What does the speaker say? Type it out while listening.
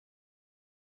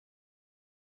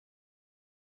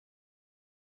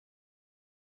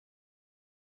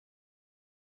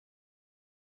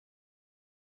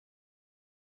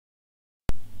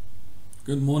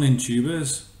Good morning,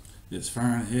 tubers. It's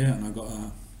Farron here, and I've got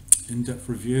an in-depth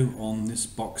review on this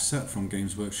box set from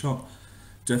Games Workshop,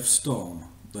 Deathstorm,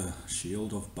 the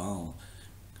Shield of Baal.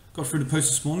 Got through the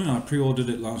post this morning. I pre-ordered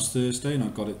it last Thursday, and I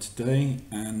got it today.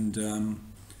 And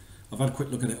I've had a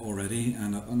quick look at it already,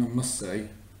 and I must say,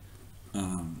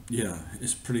 yeah,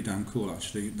 it's pretty damn cool.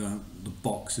 Actually, the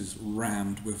box is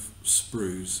rammed with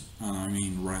sprues, and I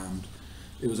mean rammed.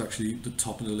 It was actually, the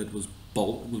top of the lid was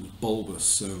bulbous,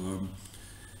 so.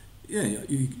 Yeah,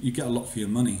 you get a lot for your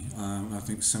money. I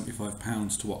think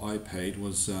 £75 to what I paid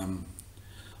was,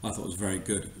 I thought was very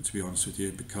good, to be honest with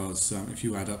you, because if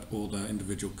you add up all the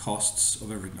individual costs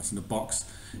of everything that's in the box,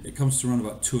 it comes to around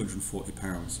about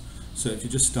 £240. So if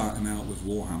you're just starting out with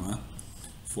Warhammer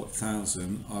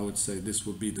 40,000, I would say this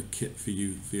would be the kit for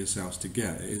yourselves to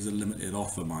get. It is a limited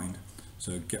offer, mind,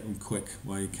 so get them quick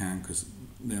while you can, because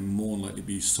they're more likely to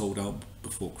be sold out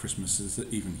before Christmas is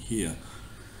even here.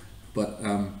 But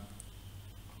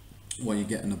what you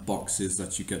get in the box is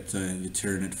that you get your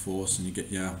Tyranid force, and you get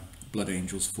your Blood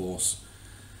Angels force.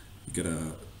 You get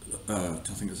I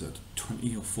think it's a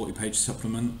 20 or 40 page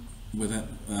supplement with it,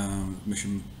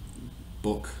 mission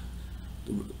book,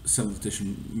 the 7th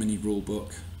edition mini rule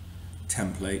book,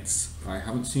 templates. I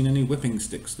haven't seen any whipping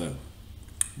sticks though.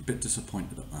 A bit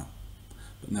disappointed at that,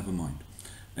 but never mind.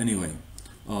 Anyway,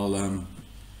 I'll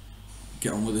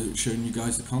get on with it, showing you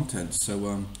guys the contents.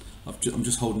 So I'm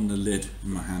just holding the lid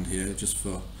in my hand here, just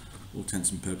for all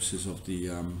intents and purposes of the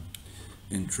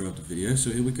intro of the video. So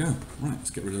here we go. Right,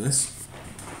 let's get rid of this.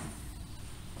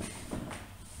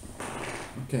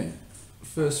 Okay,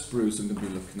 first sprues I'm going to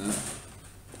be looking at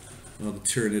are the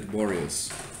Tyranid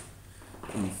warriors.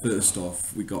 And first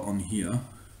off, we got on here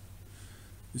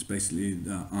is basically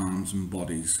the arms and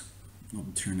bodies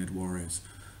of the Tyranid warriors.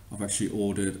 I've actually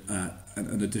ordered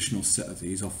an additional set of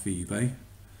these off eBay.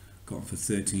 Got them for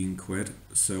 13 quid,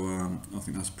 so I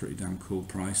think that's a pretty damn cool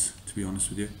price, to be honest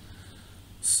with you.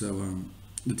 So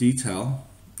the detail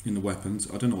in the weapons,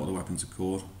 I don't know what the weapons are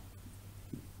called.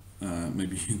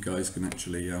 Maybe you guys can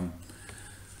actually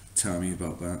tell me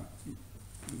about that.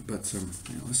 But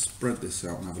yeah, let's spread this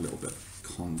out and have a little bit of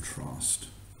contrast.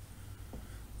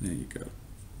 There you go.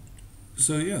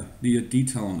 So yeah, the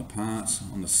detail on the parts,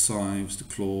 on the scythes, the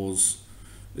claws,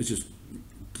 it's just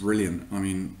brilliant. I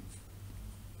mean,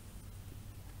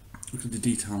 look at the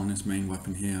detail on this main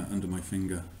weapon here, under my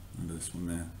finger, under this one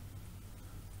there.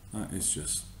 That is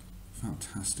just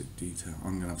fantastic detail.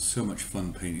 I'm going to have so much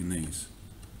fun painting these,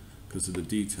 because of the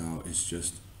detail is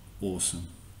just awesome.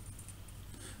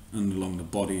 And along the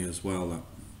body as well,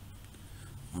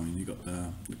 I mean, you got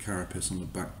the carapace on the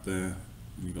back there,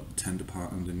 and you got the tender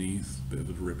part underneath, a bit of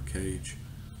a rib cage.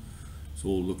 It's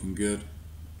all looking good.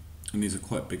 And these are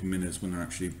quite big minis when they're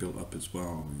actually built up as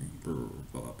well. I mean,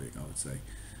 not that big, I would say.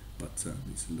 But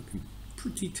these are looking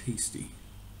pretty tasty.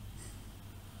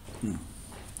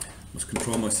 Must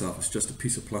control myself. It's just a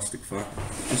piece of plastic,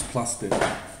 just plastic,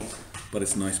 but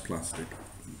it's nice plastic.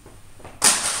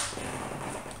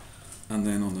 And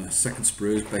then on the second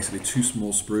sprue, basically two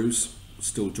small sprues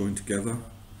still joined together,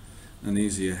 and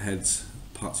these are your heads,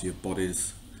 parts of your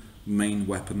bodies, main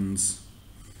weapons,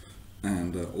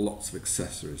 and lots of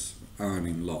accessories. I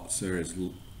mean lots. There is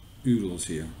oodles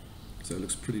here, so it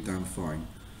looks pretty damn fine.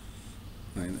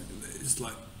 I mean, it's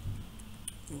like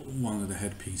one of the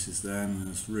head pieces there, and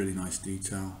there's really nice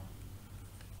detail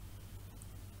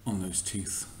on those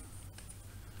teeth.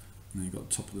 And then you've got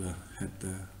the top of the head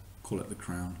there, call it the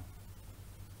crown.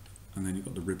 And then you've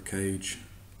got the rib cage,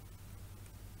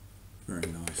 very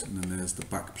nice. And then there's the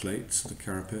back plates, the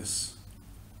carapace,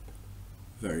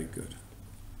 very good.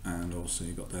 And also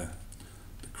you've got the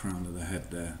crown of the head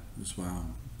there as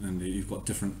well. And you've got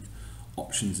different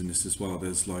options in this as well.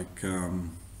 There's like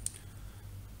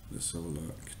let's have a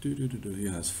look.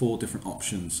 Yeah, there's 4 different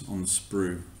options on the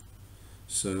sprue.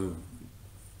 So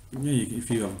yeah, if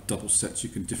you have double sets, you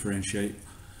can differentiate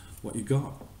what you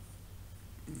got.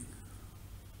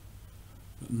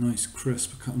 But nice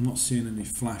crisp. I'm not seeing any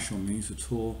flash on these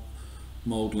at all.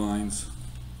 Mold lines,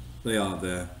 they are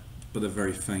there, but they're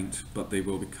very faint. But they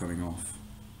will be coming off.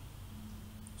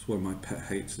 It's one of my pet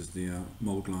hates, is the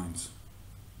mold lines.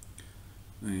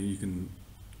 You've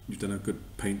done a good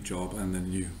paint job, and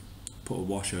then you put a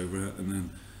wash over it, and then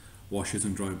washes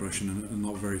and dry brushing are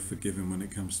not very forgiving when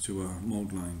it comes to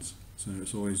mold lines. So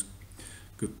it's always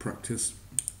good practice.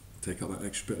 Take out that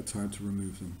extra bit of time to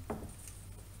remove them.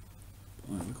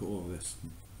 Right, look at all of this.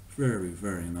 Very,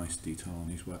 very nice detail on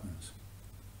these weapons.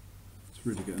 It's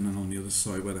really good. And then on the other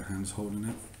side where the hand's holding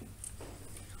it.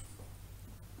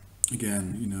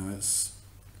 Again, you know, it's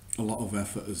a lot of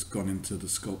effort has gone into the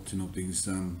sculpting of these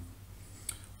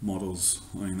models.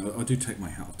 I mean, I do take my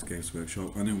hat off to Games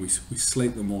Workshop. I know we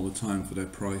slate them all the time for their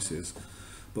prices,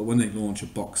 but when they launch a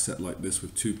box set like this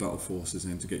with 2 battle forces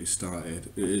in to get you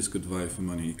started, it is good value for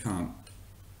money. You can't,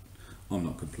 I'm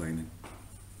not complaining.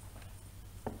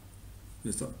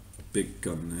 There's that big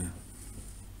gun there,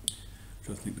 which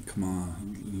I think the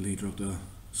command leader of the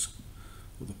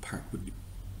pack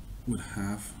would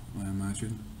have, I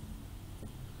imagine.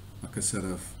 Like I said,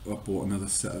 I've bought another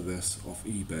set of this off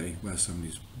eBay where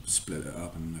somebody's split it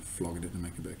up and they're flogging it to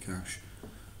make a bit of cash.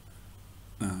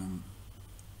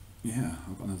 Yeah,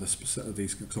 I've got another set of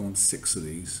these because I want 6 of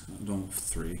these. I don't want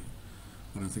 3.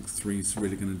 I don't think 3 is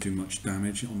really going to do much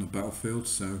damage on the battlefield,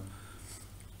 so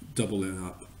double it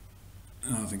up.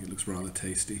 And I think it looks rather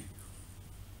tasty.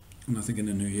 And I think in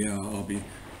the new year I'll be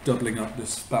doubling up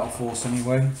this battle force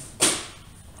anyway.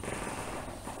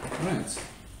 Right.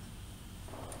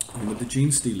 And with the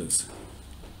Gene Stealers.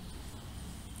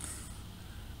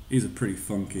 These are pretty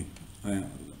funky.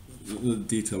 The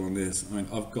detail on this, I mean,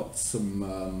 I've got some,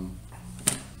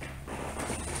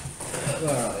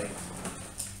 where are they?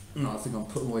 No, I think I'll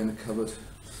put them away in the cupboard.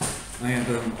 I had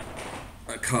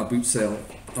a car boot sale.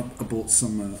 I bought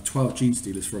some 12 Gene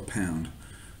Stealers for £1,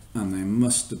 and they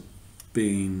must have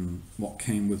been what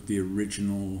came with the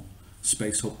original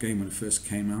Space Hulk game when it first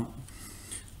came out.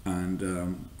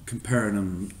 And comparing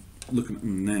them, looking at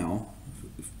them now,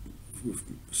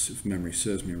 if memory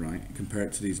serves me right, compare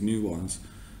it to these new ones,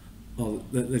 oh,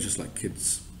 they're just like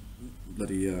kids'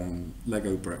 bloody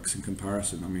Lego bricks in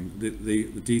comparison. I mean,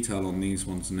 the detail on these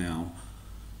ones now,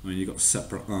 I mean, you've got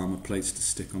separate armor plates to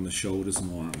stick on the shoulders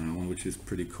and all that now, which is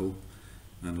pretty cool,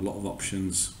 and a lot of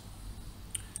options.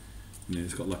 You know,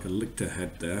 it's got like a lictor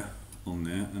head there on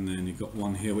there, and then you've got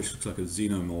one here which looks like a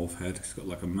xenomorph head. It's got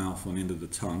like a mouth on the end of the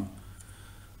tongue,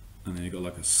 and then you've got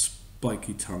like a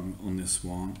spiky tongue on this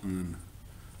one, and then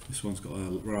this one's got a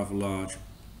rather large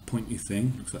pointy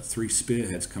thing. Looks like 3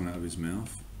 spearheads coming out of his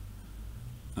mouth,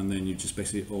 and then you just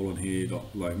basically all on here, you've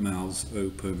got like mouths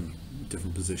open,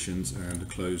 different positions, and a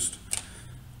closed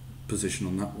position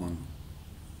on that one.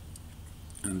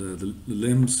 And the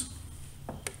limbs,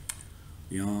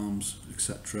 the arms,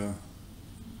 etc.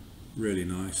 Really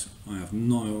nice. I have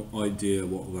no idea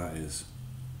what that is.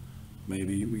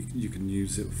 Maybe you can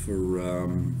use it for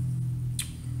an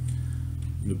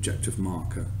objective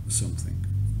marker or something.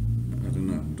 I don't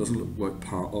know. It doesn't look like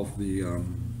part of the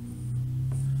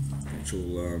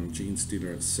actual Gene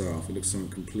Stealer itself. It looks something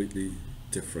completely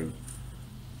different,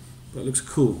 but it looks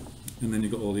cool. And then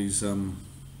you've got all these, I don't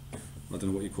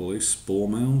know what you call these, spore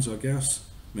mounds, I guess.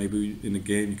 Maybe in the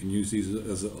game you can use these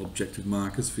as objective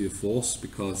markers for your force,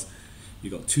 because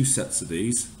you've got 2 sets of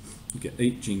these. You get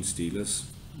 8 Gene Stealers,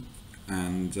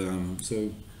 and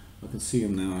so I can see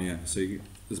them now. Yeah, so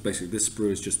there's basically this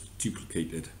sprue is just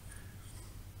duplicated.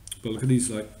 But look at these,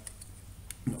 like,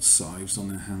 got scythes on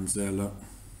their hands there. Look,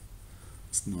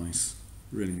 it's nice,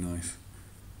 really nice.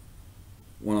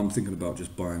 Well, I'm thinking about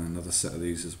just buying another set of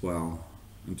these as well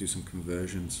and do some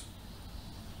conversions.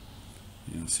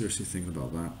 Yeah, seriously thinking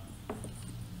about that.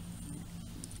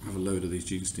 I have a load of these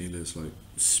Gene Stealers like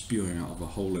spewing out of a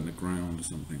hole in the ground or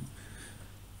something.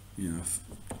 You know, if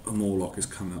a Morlock is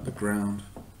coming out the ground,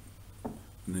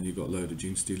 and then you've got a load of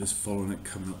Gene Stealers following it,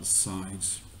 coming out the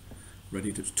sides,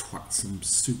 ready to twat some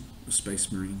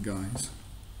Space Marine guys.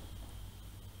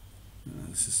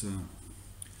 This is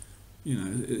you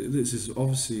know, this is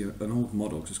obviously an old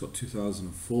model because it's got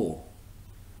 2004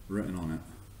 written on it,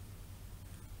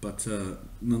 but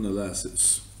nonetheless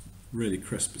it's really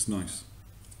crisp. It's nice.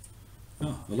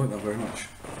 Oh, I like that very much.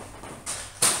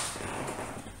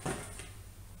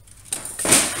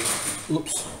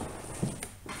 Oops,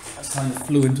 that kind of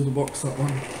flew into the box, that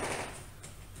one.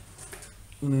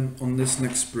 And then on this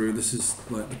next sprue, this is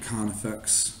like the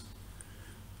Carnifex,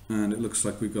 and it looks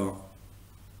like we got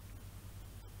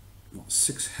what,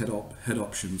 6 head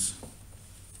options,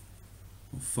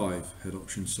 or 5 head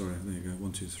options. Sorry, there you go.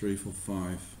 1, 2, 3, 4,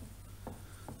 5,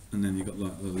 and then you got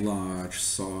like the large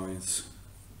scythes.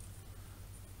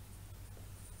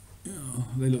 Yeah,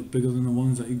 they look bigger than the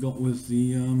ones that you got with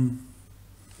the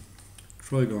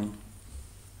Trigon.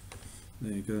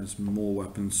 There you go. There's more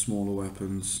weapons, smaller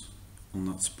weapons on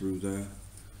that sprue there.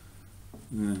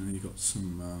 And then you got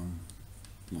some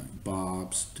like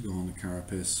barbs to go on the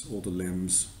carapace, or the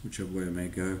limbs, whichever way it may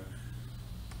go.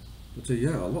 But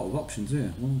yeah, a lot of options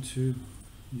here. 1, 2,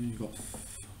 yeah, you've got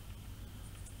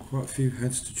quite a few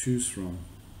heads to choose from.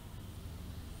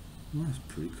 Oh, that's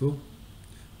pretty cool.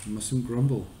 Mustn't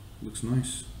grumble. Looks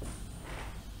nice.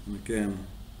 And again,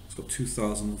 it's got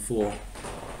 2004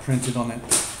 printed on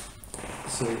it.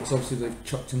 So it's obviously they've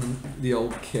chucked in the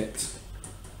old kit.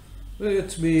 But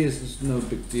to me, it's no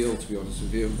big deal, to be honest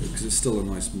with you, because it's still a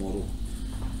nice model.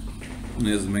 And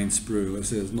here's the main sprue. Like I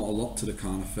say, there's not a lot to the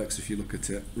Carnifex if you look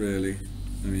at it, really.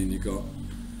 I mean, you got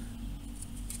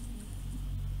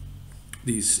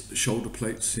these shoulder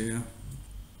plates here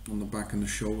on the back and the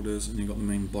shoulders, and you've got the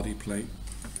main body plate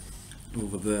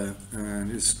over there,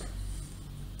 and it's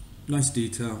nice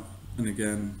detail. And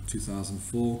again,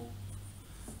 2004.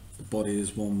 The body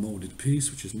is one molded piece,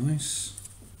 which is nice.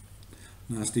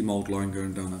 Nasty mold line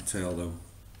going down that tail though.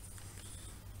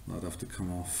 That'd have to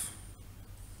come off.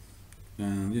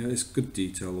 And yeah, it's good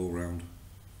detail all round.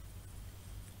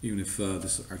 Even if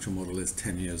this actual model is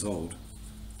 10 years old,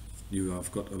 you have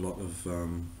got a lot of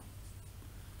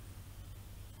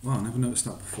wow, I never noticed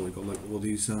that before. You've got like all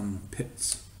these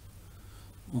pits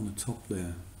on the top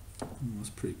there. Oh, that's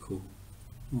pretty cool.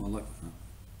 Oh, I like that.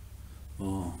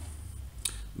 Oh,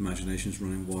 imagination's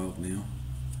running wild now.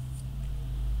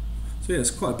 So yeah,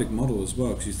 it's quite a big model as well,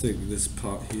 because you think this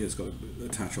part here has got to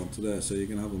attach onto there, so you're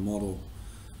going to have a model,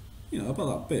 you know,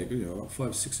 about that big, you know, about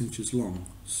 5-6 inches long.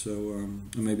 So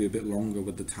and maybe a bit longer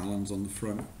with the talons on the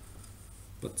front,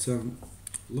 but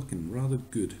looking rather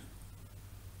good.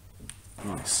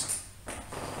 Nice.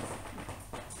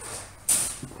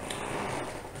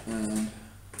 And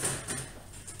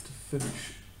to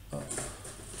finish up,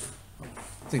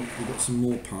 I think we've got some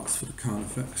more parts for the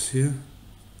Carnifex here.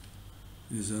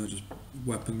 These are just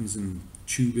weapons and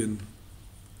tubing,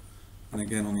 and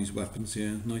again on these weapons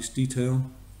here, nice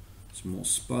detail. Some more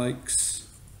spikes,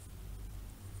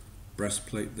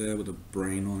 breastplate there with a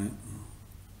brain on it.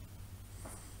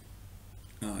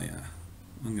 Oh yeah,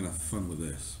 I'm gonna have fun with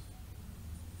this.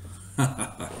 Right,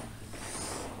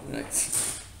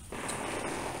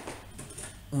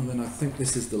 and then I think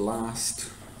this is the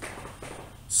last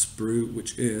sprue,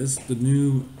 which is the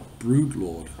new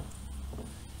Broodlord.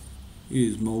 He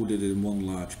is moulded in one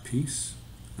large piece,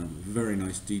 and very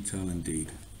nice detail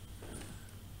indeed.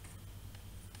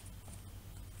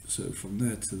 So from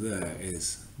there to there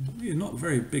is not a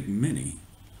very big mini,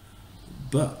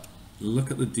 but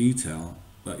look at the detail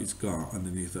that he's got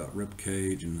underneath that rib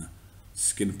cage and the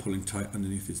skin pulling tight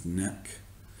underneath his neck.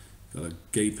 Got a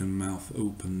gaping mouth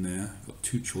open there. Got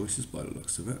two choices by the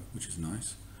looks of it, which is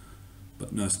nice.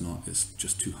 But no, it's not. It's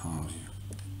just too hard.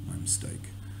 My mistake.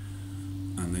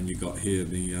 And then you got here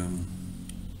the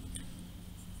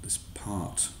this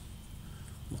part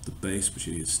of the base which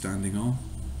he is standing on.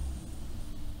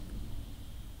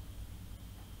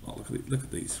 Oh, look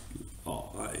at these. Oh,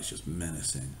 that is just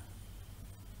menacing.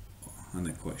 Oh, and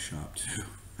they're quite sharp too.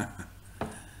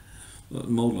 The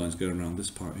mold lines going around this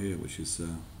part here, which is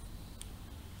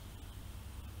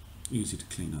easy to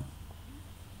clean up.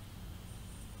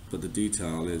 But the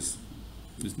detail is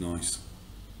nice.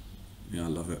 Yeah, I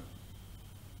love it.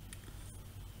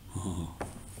 Oh.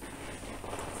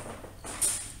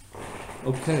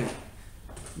 Okay,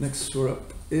 next we're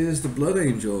up is the Blood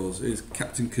Angels. Is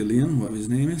Captain Killian, whatever his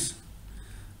name is,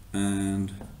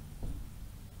 and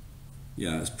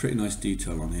yeah, it's pretty nice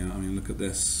detail on here. I mean, look at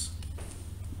this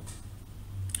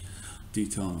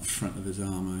detail on the front of his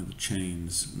armor, the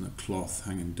chains and the cloth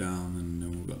hanging down, and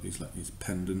then we've got these like these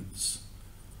pendants,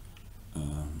 a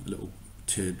little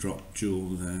teardrop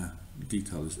jewel there. The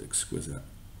detail is exquisite.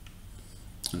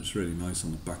 And it's really nice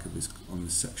on the back of his, on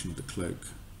this section of the cloak,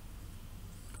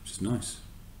 which is nice.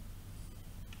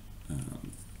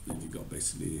 Then you've got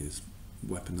basically his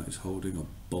weapon that he's holding, a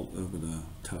bolter with a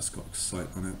telescopic sight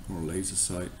on it, or a laser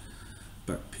sight.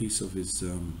 Back piece of his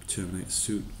Terminator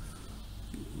suit,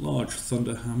 large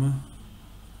thunder hammer,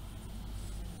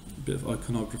 a bit of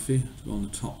iconography to go on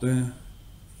the top there,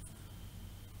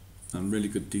 and really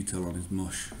good detail on his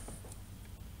mush.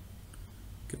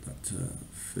 Get that to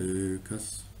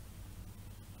focus.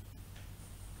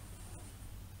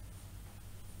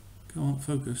 Come on,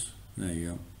 focus. There you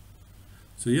go.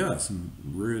 So yeah, some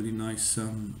really nice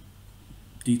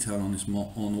detail on this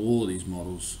on all of these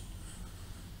models.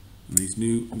 And these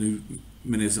new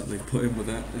minis that they've put in with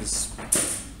that is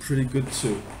pretty good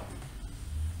too.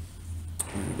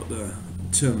 We've got the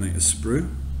Terminator sprue.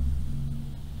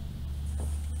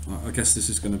 I guess this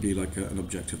is going to be like an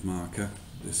objective marker.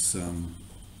 This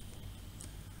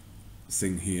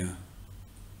thing here,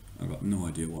 I've got no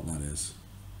idea what that is.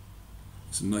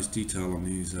 Some nice detail on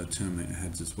these Terminator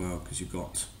heads as well, because you've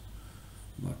got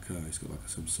like he's got like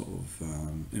some sort of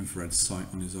infrared sight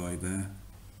on his eye there,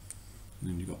 and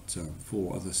then you've got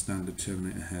 4 other standard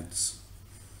Terminator heads.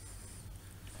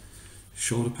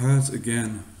 Shoulder pads,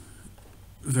 again,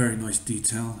 very nice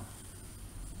detail.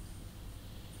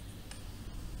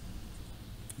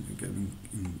 Get them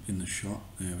in the shot.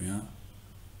 There we are.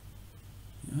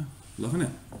 Yeah, loving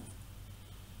it.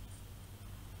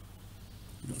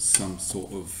 You've got some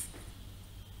sort of,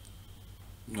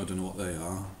 I don't know what they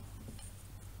are,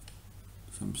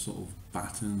 some sort of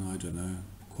baton, I don't know,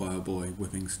 choir boy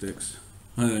whipping sticks,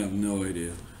 I have no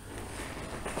idea.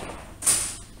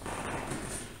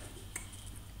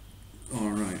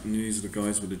 Alright, and these are the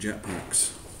guys with the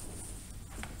jetpacks.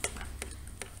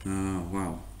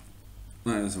 Wow,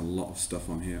 that is a lot of stuff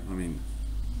on here. I mean,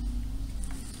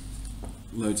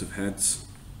 loads of heads,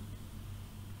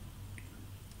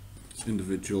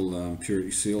 individual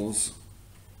purity seals.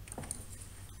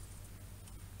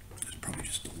 There's probably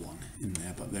just the one in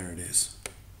there, but there it is.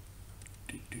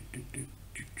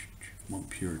 One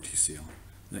purity seal.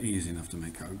 They're easy enough to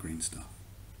make out of green stuff.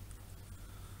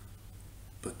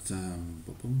 But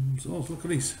oh, look at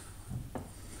these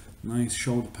nice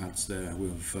shoulder pads there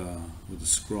with the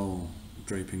scroll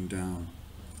draping down.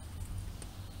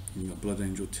 And you've got Blood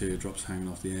Angel teardrops hanging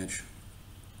off the edge.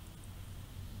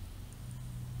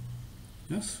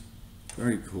 Yes,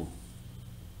 very cool.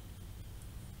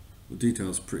 The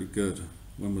detail's pretty good.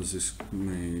 When was this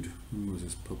made? When was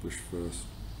this published first?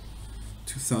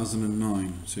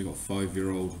 2009, so you've got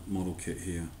 5-year-old model kit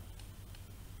here.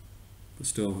 But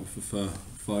still, for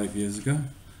 5 years ago,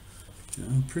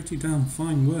 yeah, pretty damn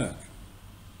fine work.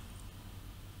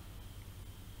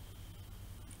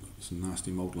 Some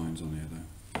nasty mold lines on here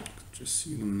though. Just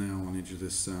see them now on the edge of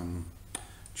this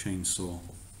chainsaw.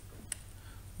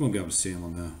 Won't be able to see them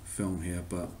on the film here,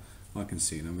 but I can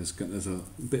see them. There's a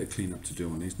bit of cleanup to do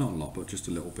on these, not a lot, but just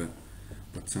a little bit.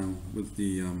 But with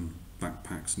the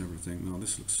backpacks and everything, no,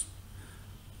 this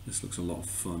looks a lot of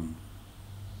fun.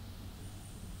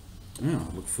 Yeah,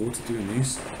 I look forward to doing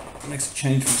these. Next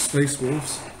change from Space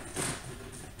Wolves.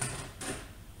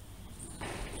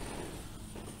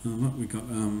 Look, we got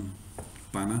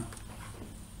banner.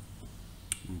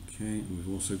 Okay, and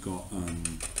we've also got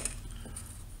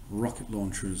rocket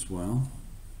launcher as well.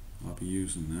 I'll be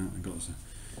using that.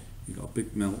 You've got a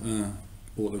big melter,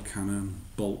 auto cannon,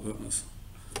 bolters,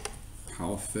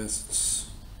 power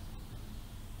fists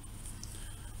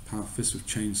with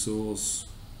chainsaws.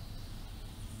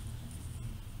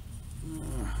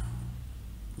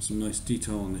 Got some nice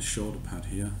detail on this shoulder pad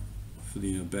here for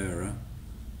the bearer.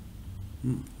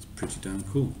 It's pretty damn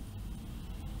cool.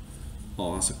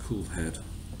 Oh, that's a cool head.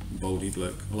 Baldy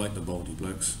bloke. I like the baldy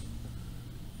blokes.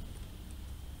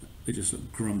 They just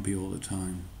look grumpy all the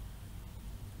time.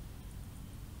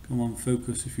 Come on,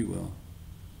 focus if you will.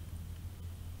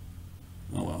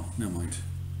 Oh well, never mind.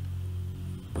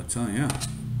 But yeah,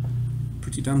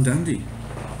 pretty damn dandy.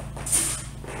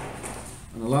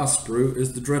 And the last sprue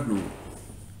is the Dreadnought.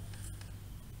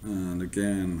 And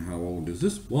again, how old is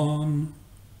this one?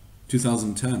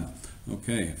 2010.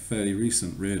 Okay, fairly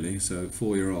recent really, so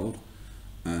 4-year-old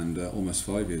and almost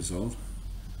 5 years old.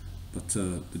 But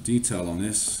the detail on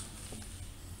this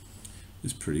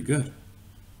is pretty good.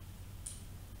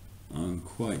 I'm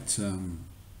quite, oh,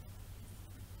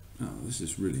 this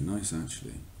is really nice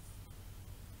actually.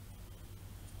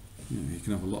 You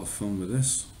can have a lot of fun with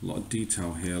this. A lot of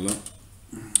detail here, look.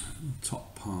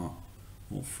 Top part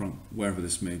or front, wherever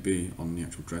this may be on the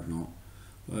actual Dreadnought.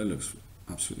 But it looks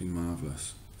absolutely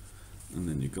marvellous. And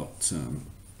then you've got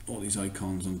all these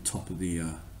icons on top of the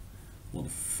well, the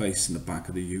face and the back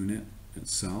of the unit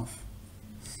itself.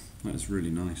 That is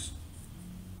really nice.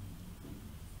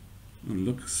 And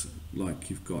looks like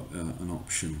you've got an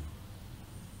option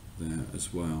there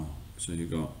as well. So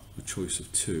you've got a choice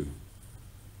of two.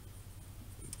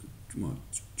 Well,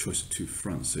 choice of two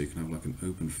fronts, so you can have like an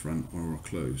open front or a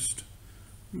closed.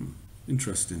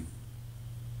 Interesting.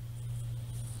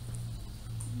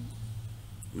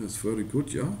 That's very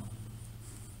good, yeah.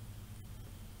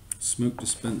 Smoke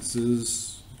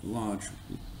dispensers, large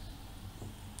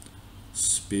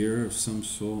spear of some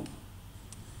sort.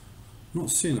 Not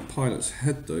seeing a pilot's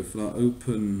head though for that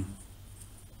open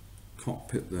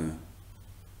cockpit there.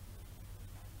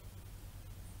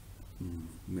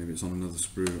 Maybe it's on another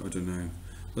sprue, I don't know.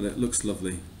 But it looks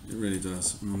lovely, it really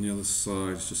does. And on the other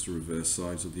side, it's just the reverse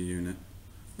sides of the unit.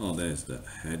 Oh, there's that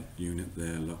head unit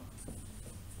there, look.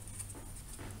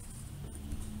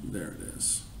 There it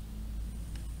is.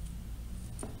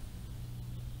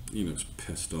 He looks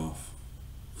pissed off.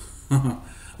 I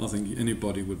think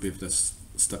anybody would be if they're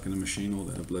stuck in a machine or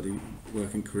they're a bloody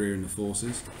working career in the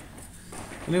forces.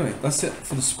 Anyway, that's it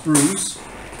for the sprues.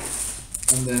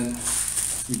 And then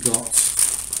we got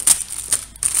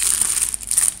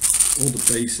all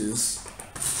the bases.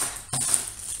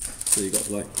 So you got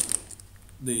like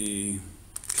the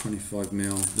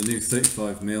 25mm, the new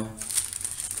 35mm.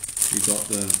 You got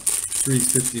the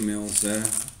 350mm there,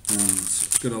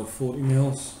 and good old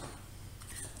 40mm.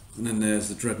 And then there's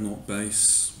the Dreadnought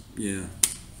base. Yeah,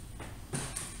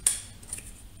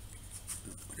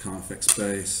 Carnifex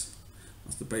base.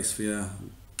 That's the base for your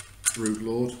Root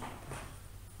Lord.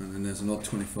 And then there's an odd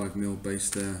 25mm base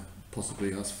there.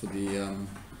 Possibly that's for the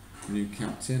new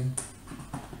captain.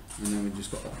 And then we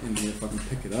just got in here, if I can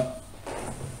pick it up.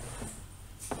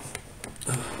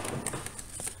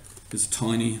 There's a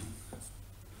tiny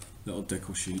little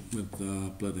decal sheet with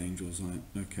blood angels on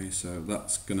it. Okay, so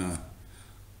that's gonna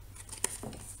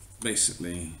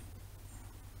basically,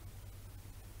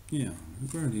 yeah,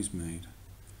 where are these made?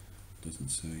 Doesn't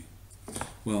say.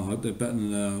 Well, I hope they're better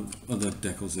than the other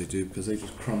decals they do, because they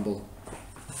just crumble.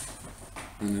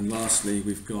 And then lastly,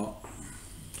 we've got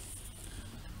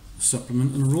a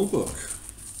supplement and a rule book.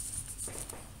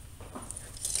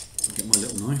 I'll get my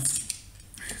little knife.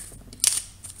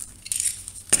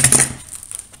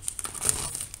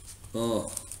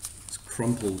 Oh, it's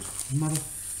crumpled. Mother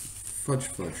fudge.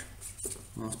 Oh,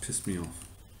 that's pissed me off.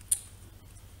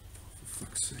 For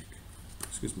fuck's sake.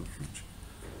 Excuse my French.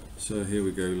 So here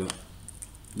we go, look.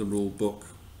 The rule book.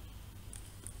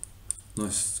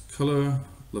 Nice colour,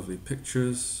 lovely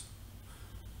pictures.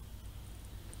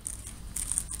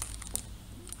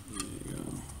 There you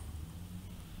go.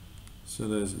 So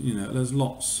there's, there's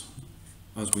lots,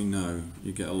 as we know,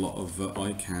 you get a lot of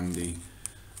eye candy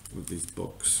with these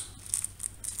books.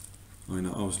 I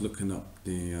know, I was looking up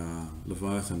the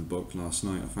Leviathan book last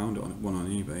night. I found it one on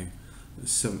eBay.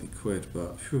 It's 70 quid,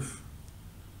 but whew,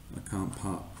 I can't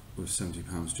part with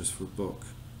 £70 just for a book.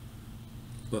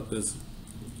 But there's,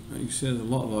 you can see there's a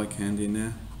lot of eye candy in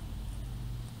there.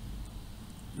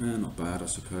 Not bad, I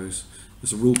suppose.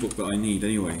 It's a rule book that I need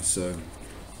anyway, so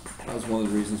that was one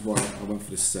of the reasons why I went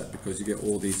for this set, because you get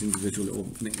all these individual little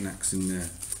knickknacks in there.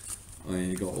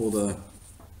 You got all the,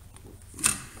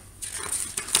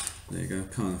 there you go,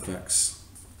 Carnifex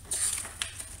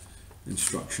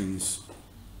instructions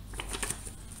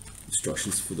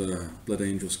for the Blood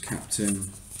Angels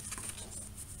captain,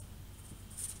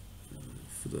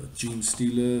 for the Gene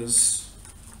Stealers,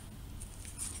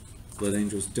 Blood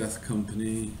Angels Death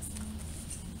Company,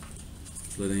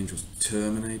 Blood Angels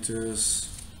Terminators,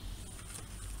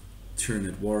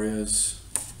 Tyranid Warriors,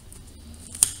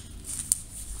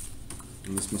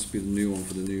 and this must be the new one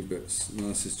for the new bits. No,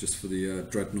 this is just for the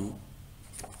Dreadnought.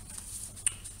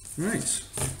 Right,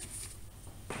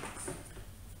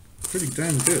 pretty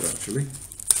damn good actually.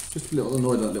 Just a little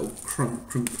annoyed at that little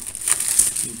crump on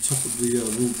top of the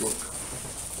rule book.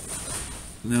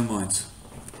 Never mind.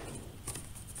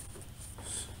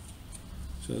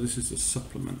 So this is a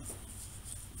supplement.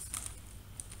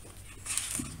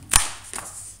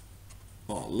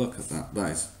 Oh, look at that,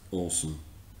 that is awesome.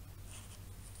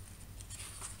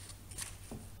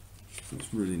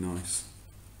 That's really nice.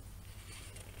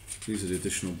 These are the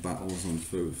additional battles on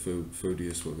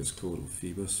Phoedius, what it's called, or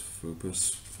Phoebus,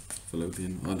 Phobos,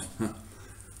 Fallopian, I don't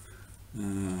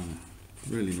know.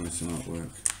 Really nice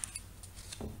artwork.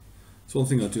 So one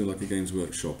thing I do like at Games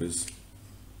Workshop is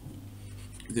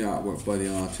the artwork by the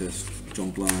artist, John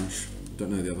Blanche.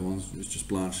 Don't know the other ones, it's just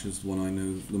Blanche is the one I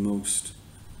know the most.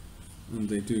 And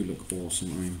they do look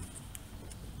awesome, I mean,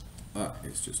 that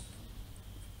is just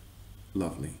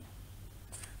lovely.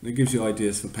 And it gives you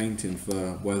ideas for painting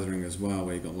for weathering as well,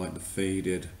 where you've got like the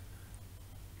faded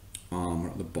armour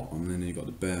at the bottom, and then you've got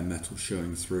the bare metal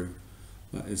showing through.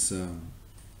 That is,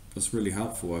 that's really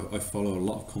helpful. I follow a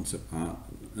lot of concept art,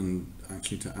 and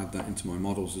actually to add that into my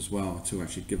models as well, to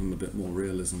actually give them a bit more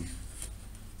realism,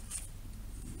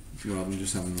 rather than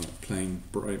just having like plain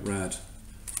bright red.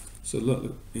 So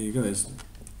look, here you go, there's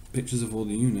pictures of all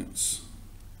the units.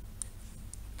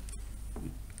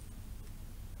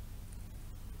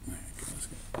 There you go, let's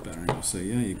get better angle. So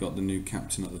yeah, you've got the new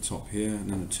captain at the top here,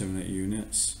 and then the Terminator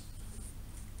units.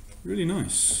 Really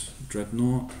nice.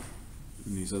 Dreadnought,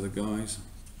 and these other guys.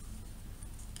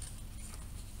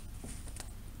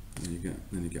 And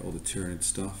then you get all the Tyranid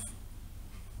stuff.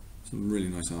 Some really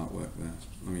nice artwork there.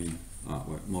 I mean,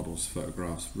 artwork, models,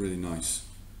 photographs, really nice.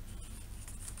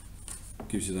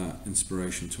 Gives you that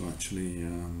inspiration to actually,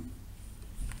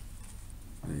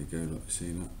 there you go, look,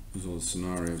 see that? There's all the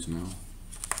scenarios now.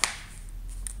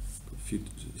 Got a few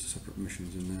separate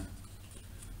missions in there.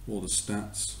 All the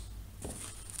stats.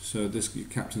 So this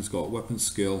captain's got weapon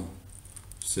skill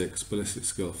 6, ballistic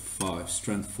skill 5,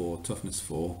 strength 4, toughness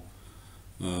 4.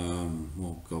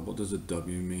 Oh god, what does a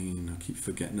W mean? I keep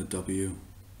forgetting a W.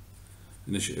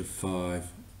 Initiative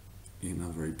 5. You're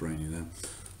not very brainy there.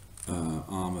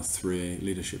 Armor 3,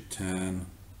 leadership 10,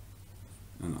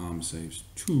 and armor saves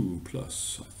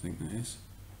 2+, I think that is.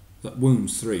 That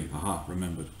wounds 3, aha,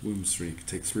 remembered, wounds 3, you can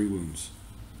take 3 wounds.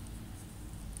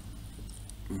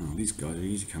 Oh, these guys are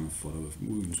easy kind of follow with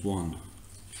wounds 1.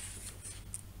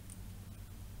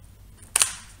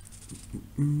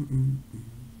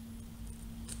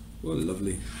 What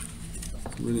lovely,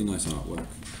 really nice artwork.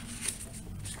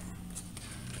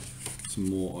 Some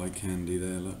more eye candy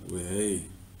there, look, hey.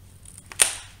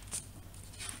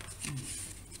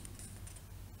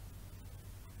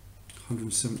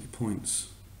 £170 points.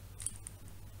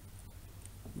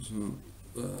 So,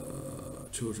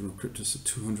 Children of Cryptus at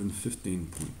 215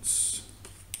 points.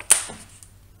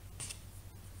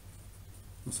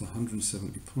 That's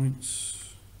 170 points.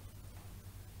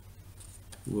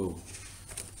 Whoa.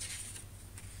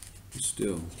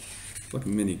 Still, it's like a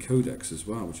mini codex as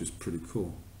well, which is pretty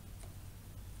cool.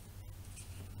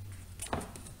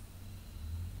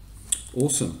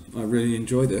 Awesome. I really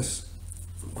enjoy this.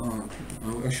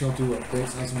 I shall do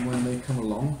updates as and when they come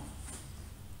along.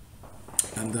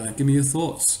 And give me your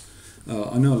thoughts.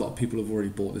 I know a lot of people have already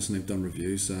bought this and they've done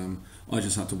reviews. I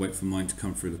just had to wait for mine to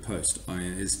come through the post.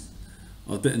 I was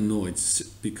a bit annoyed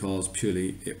because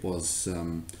purely it was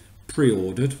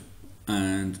pre-ordered,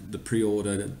 and the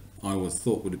pre-order I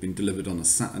thought would have been delivered on a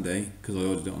Saturday because I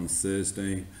ordered it on a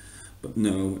Thursday, but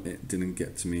no, it didn't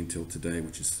get to me until today,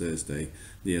 which is Thursday,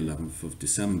 the 11th of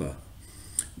December.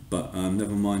 But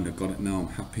never mind, I got it now, I'm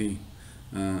happy,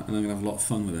 and I'm going to have a lot of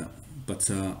fun with it. But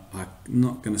I'm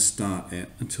not going to start it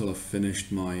until I've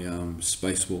finished my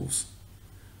Space Wolves.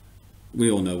 We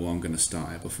all know why I'm going to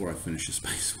start it before I finish the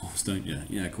Space Wolves, don't you?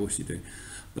 Yeah, of course you do.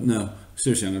 But no,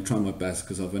 seriously, I'm going to try my best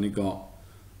because I've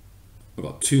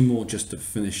got 2 more just to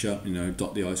finish up, you know,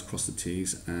 dot the I's, cross the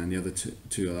T's, and the other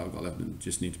two that I've got left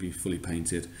just need to be fully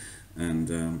painted, and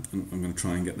I'm going to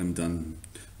try and get them done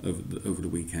over the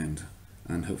weekend,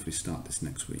 and hopefully start this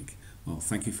next week. Well,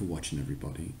 thank you for watching,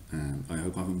 everybody, and I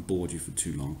hope I haven't bored you for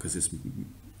too long, because this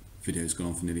video's gone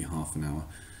on for nearly half an hour.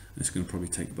 It's going to probably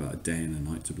take about a day and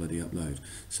a night to bloody upload.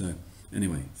 So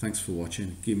anyway, thanks for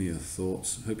watching. Give me your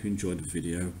thoughts. Hope you enjoyed the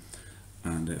video.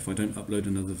 And if I don't upload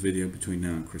another video between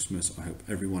now and Christmas, I hope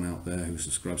everyone out there who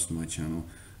subscribes to my channel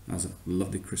has a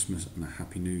lovely Christmas and a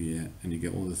happy New Year, and you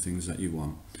get all the things that you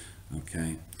want.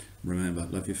 Okay, remember,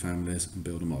 love your families and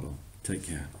build a model. Take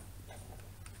care.